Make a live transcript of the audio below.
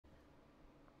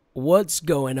What's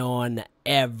going on,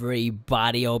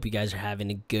 everybody? I hope you guys are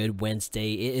having a good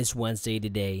Wednesday. It is Wednesday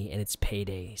today, and it's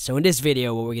payday. So in this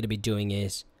video, what we're going to be doing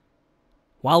is,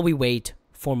 while we wait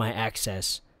for my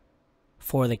access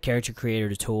for the character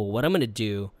creator tool, what I'm going to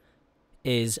do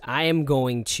is I am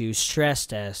going to stress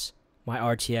test my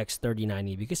RTX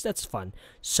 3090 because that's fun.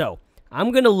 So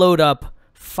I'm going to load up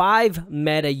 5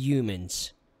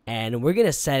 Metahumans, and we're going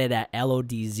to set it at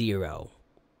LOD 0.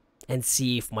 And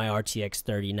see if my RTX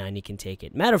 3090 can take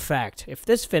it. Matter of fact, if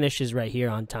this finishes right here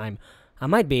on time, I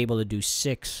might be able to do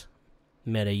 6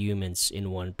 Metahumans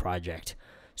in one project.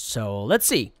 So let's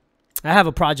see. I have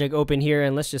a project open here,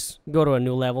 and let's just go to a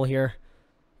new level here.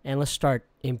 And let's start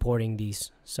importing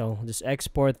these. So just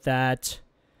export that.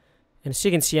 And as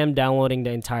you can see, I'm downloading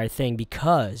the entire thing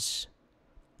because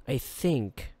I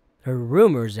think there are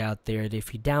rumors out there that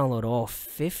if you download all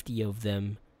 50 of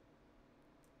them,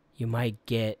 you might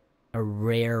get a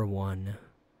rare one,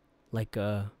 like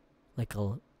a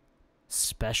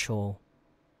special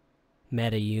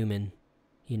metahuman,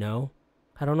 you know?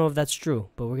 I don't know if that's true,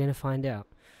 but we're gonna find out.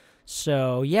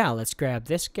 So yeah, let's grab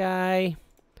this guy,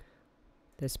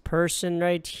 this person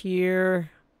right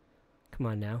here. Come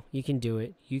on now, you can do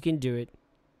it. You can do it.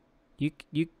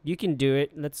 You can do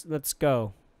it. Let's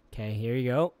go. Okay, here you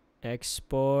go.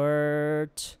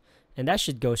 Export, and that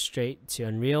should go straight to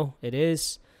Unreal. It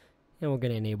is. And we're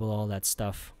going to enable all that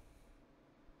stuff.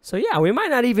 So yeah, we might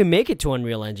not even make it to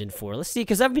Unreal Engine 4. Let's see,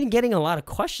 because I've been getting a lot of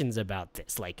questions about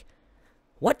this. Like,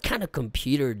 what kind of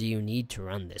computer do you need to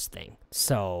run this thing?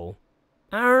 So,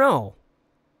 I don't know.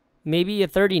 Maybe a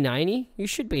 3090? You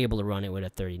should be able to run it with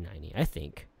a 3090, I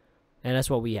think. And that's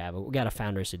what we have. We got a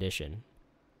Founders Edition,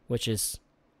 which is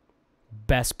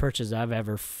best purchase I've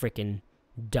ever freaking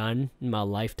done in my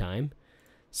lifetime.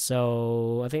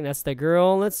 So, I think that's the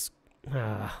girl. Let's...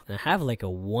 I have like a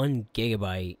 1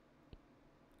 gigabyte.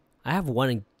 I have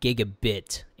 1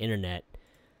 gigabit internet,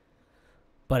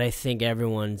 but I think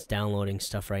everyone's downloading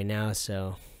stuff right now.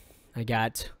 So I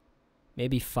got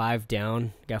maybe 5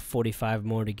 down. Got 45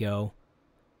 more to go.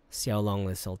 See how long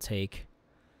this will take.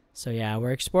 So yeah,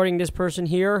 we're exporting this person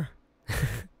here.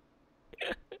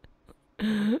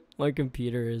 My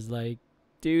computer is like,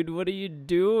 dude, what are you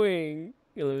doing?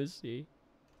 Let me see.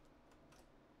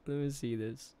 Let me see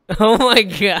this. Oh my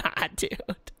god, dude.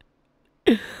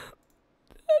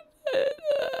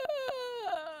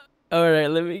 Alright,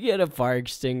 let me get a fire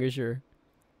extinguisher.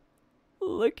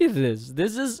 Look at this.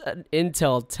 This is an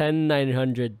Intel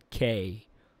 10900K.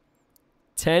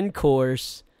 10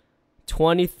 cores,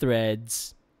 20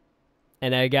 threads,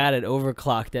 and I got it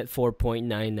overclocked at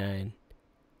 4.99.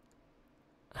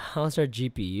 How's our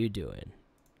GPU doing?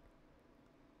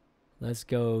 Let's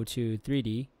go to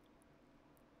 3D.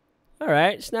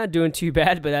 Alright, it's not doing too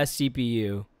bad, but that's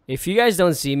CPU. If you guys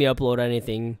don't see me upload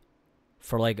anything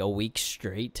for like a week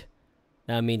straight,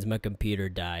 that means my computer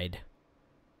died.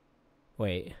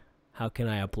 Wait, how can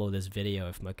I upload this video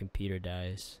if my computer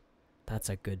dies? That's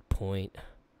a good point.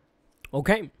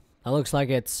 Okay, that looks like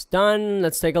it's done.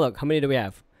 Let's take a look. How many do we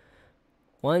have?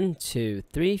 1, 2,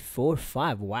 3, 4,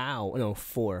 5. Wow. No,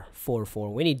 4.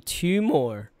 4. We need 2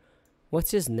 more.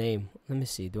 What's his name? Let me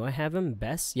see. Do I have him?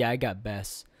 Bess? Yeah, I got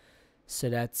Bess. So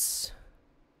that's...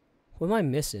 What am I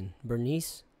missing?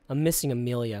 Bernice? I'm missing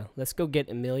Amelia. Let's go get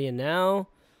Amelia now.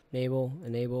 Enable.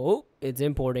 Oh, it's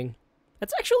importing.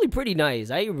 That's actually pretty nice.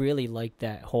 I really like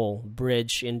that whole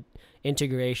bridge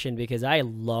integration because I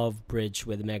love bridge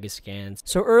with Megascans.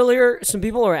 So earlier, some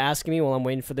people are asking me while I'm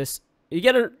waiting for this. You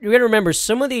gotta remember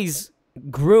some of these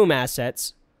groom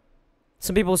assets.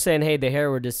 Some people saying, "Hey, the hair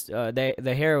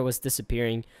was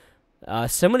disappearing."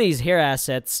 Some of these hair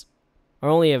assets are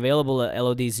only available at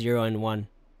LOD 0 and 1.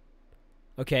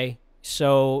 Okay,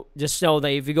 so just know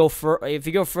that if you go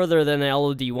further than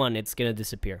LOD 1, it's gonna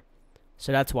disappear.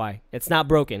 So that's why it's not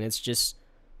broken. It's just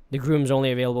the groom's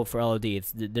only available for LOD.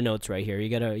 It's the notes right here. You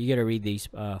gotta read these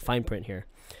fine print here.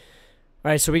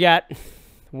 All right, so we got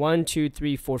 1, 2,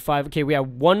 3, 4, 5. Okay, we have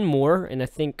 1 more, and I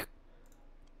think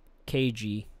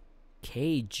KG.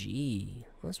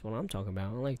 That's what I'm talking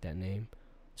about. I like that name.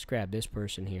 Let's grab this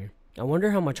person here. I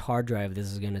wonder how much hard drive this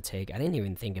is gonna take. I didn't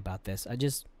even think about this. I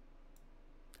just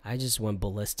went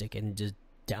ballistic and just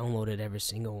downloaded every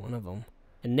single one of them.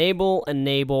 Enable, and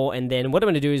then what I'm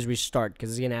gonna do is restart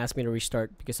because it's gonna ask me to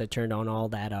restart because I turned on all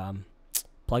that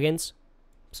plugins.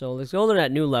 So let's go to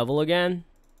that new level again.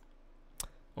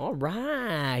 All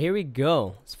right, here we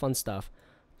go. It's fun stuff.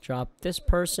 Drop this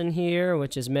person here,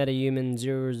 which is Metahuman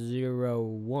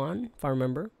 001, if I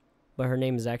remember, but her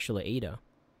name is actually Ada.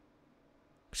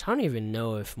 I don't even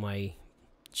know if my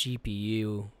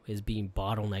GPU is being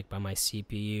bottlenecked by my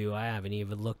CPU. I haven't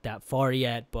even looked that far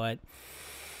yet, but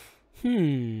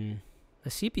the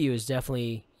CPU is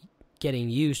definitely getting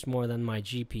used more than my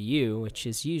GPU, which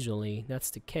is usually that's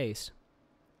the case.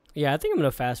 Yeah, I think I'm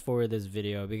gonna fast forward this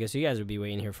video because you guys will be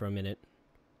waiting here for a minute.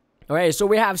 Alright, so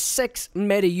we have 6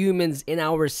 metahumans in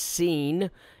our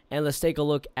scene, and let's take a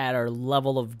look at our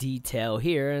level of detail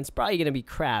here. And it's probably gonna be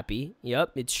crappy.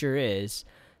 Yep, it sure is,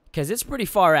 because it's pretty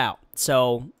far out.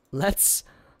 So let's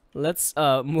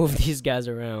move these guys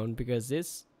around because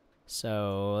this.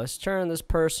 So let's turn this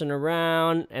person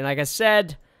around, and like I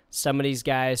said, some of these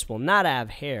guys will not have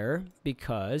hair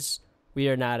because we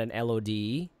are not an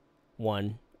LOD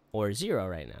 1 or 0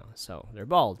 right now, so they're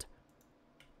bald.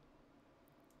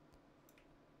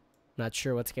 Not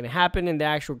sure what's gonna happen in the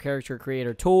actual character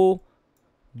creator tool,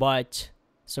 but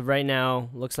so right now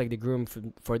looks like the groom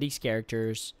for these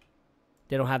characters,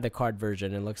 they don't have the card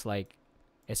version. It looks like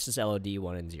it's just LOD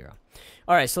 1 and 0.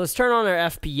 All right, so let's turn on our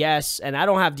FPS, and I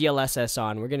don't have DLSS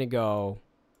on. We're gonna go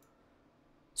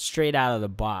straight out of the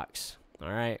box.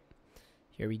 All right,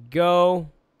 here we go,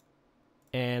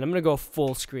 and I'm gonna go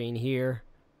full screen here,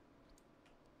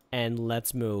 and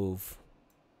let's move.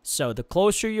 So the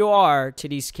closer you are to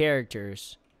these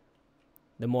characters,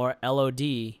 the more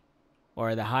LOD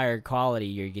or the higher quality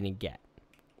you're gonna get.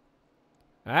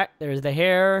 All right, there's the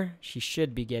hair. She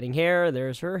should be getting hair.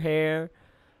 There's her hair.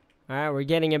 All right, we're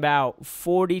getting about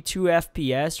 42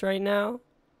 FPS right now.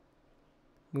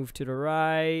 Move to the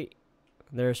right.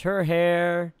 There's her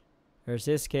hair. There's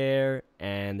his hair,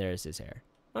 and there's his hair.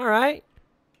 All right.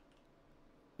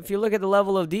 If you look at the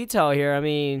level of detail here, I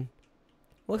mean,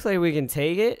 looks like we can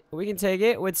take it. We can take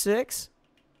it with 6.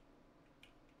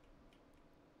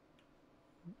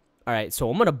 All right, so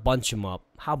I'm going to bunch them up.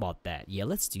 How about that? Yeah,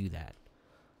 let's do that.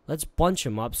 Let's bunch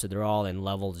them up so they're all in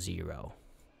level 0.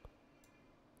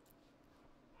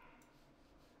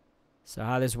 So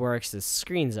how this works is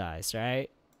screen size, right?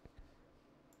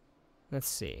 Let's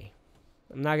see.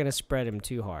 I'm not going to spread them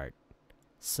too hard.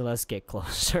 So let's get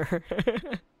closer.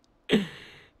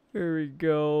 Here we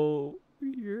go.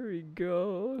 Here we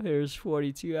go. There's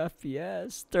 42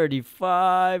 FPS.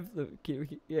 35.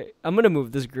 Yeah, I'm going to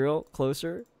move this girl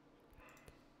closer.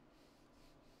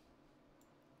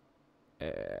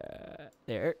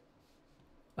 There.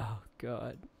 Oh,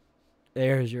 God.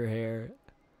 There's your hair.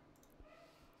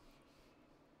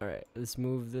 Alright, let's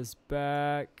move this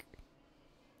back.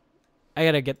 I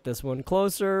gotta get this one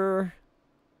closer.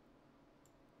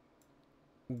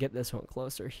 Get this one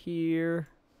closer here.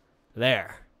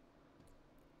 There.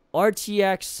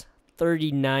 RTX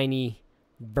 3090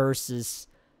 versus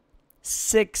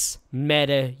 6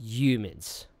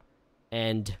 metahumans.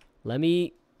 And let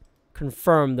me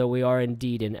confirm that we are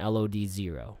indeed in LOD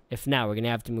 0. If not, we're going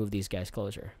to have to move these guys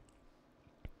closer.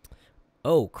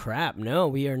 Oh, crap. No,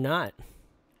 we are not.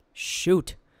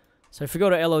 Shoot. So if we go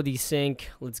to LOD sync,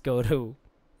 let's go to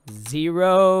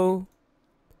 0.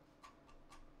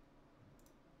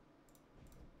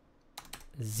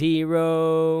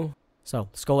 0. So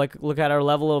let's go look at our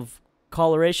level of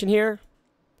coloration here.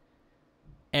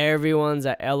 Everyone's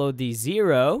at LOD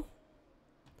 0.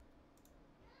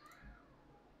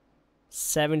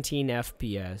 17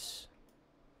 FPS.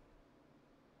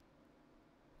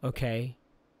 Okay.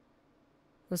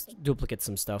 Let's duplicate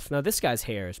some stuff. Now, this guy's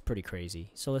hair is pretty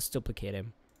crazy, so let's duplicate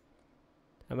him.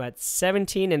 I'm at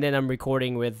 17, and then I'm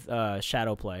recording with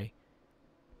shadow play.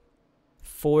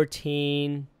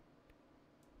 14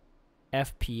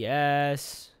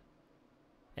 FPS.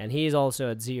 And he's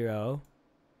also at 0.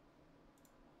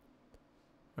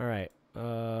 Alright,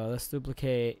 let's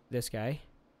duplicate this guy.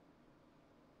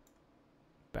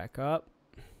 Back up.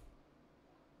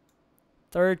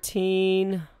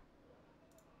 13.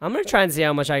 I'm going to try and see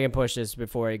how much I can push this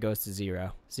before it goes to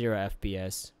 0. 0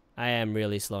 FPS. I am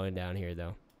really slowing down here,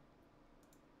 though.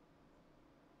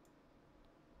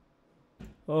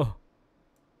 Oh.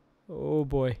 Oh,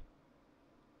 boy.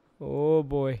 Oh,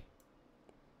 boy.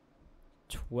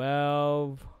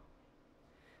 12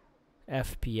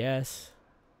 FPS.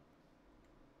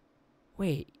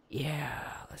 Wait. Yeah.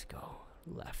 Let's go.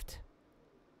 Left.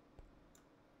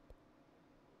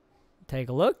 Take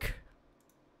a look.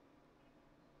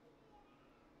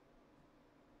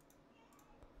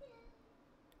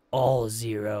 All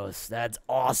 0s. That's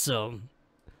awesome.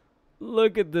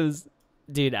 Look at this.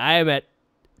 Dude, I am at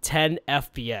 10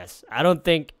 FPS. I don't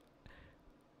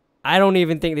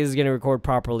even think this is going to record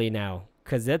properly now,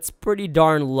 because that's pretty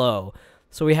darn low.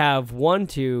 So we have 1,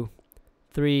 2,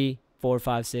 3, 4,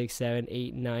 5, 6, 7,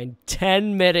 8, 9,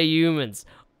 10 metahumans.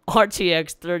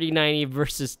 RTX 3090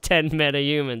 versus 10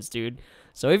 metahumans, dude.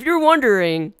 So if you're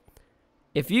wondering,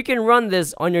 if you can run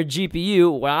this on your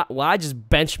GPU, well, I just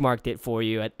benchmarked it for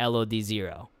you at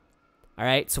LOD0.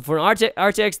 Alright, so for an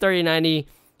RTX 3090,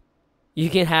 you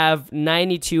can have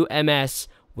 92 ms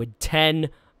with 10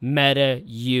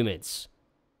 Metahumans.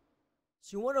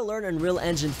 So you want to learn Unreal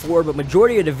Engine 4, but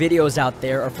majority of the videos out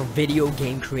there are for video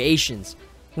game creations.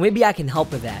 Well, maybe I can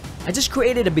help with that. I just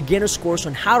created a beginner's course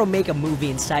on how to make a movie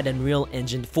inside Unreal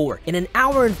Engine 4. In an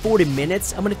hour and 40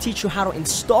 minutes, I'm going to teach you how to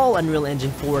install Unreal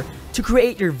Engine 4 to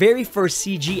create your very first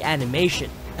CG animation.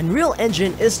 Unreal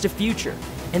Engine is the future,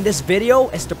 and this video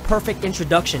is the perfect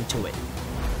introduction to it.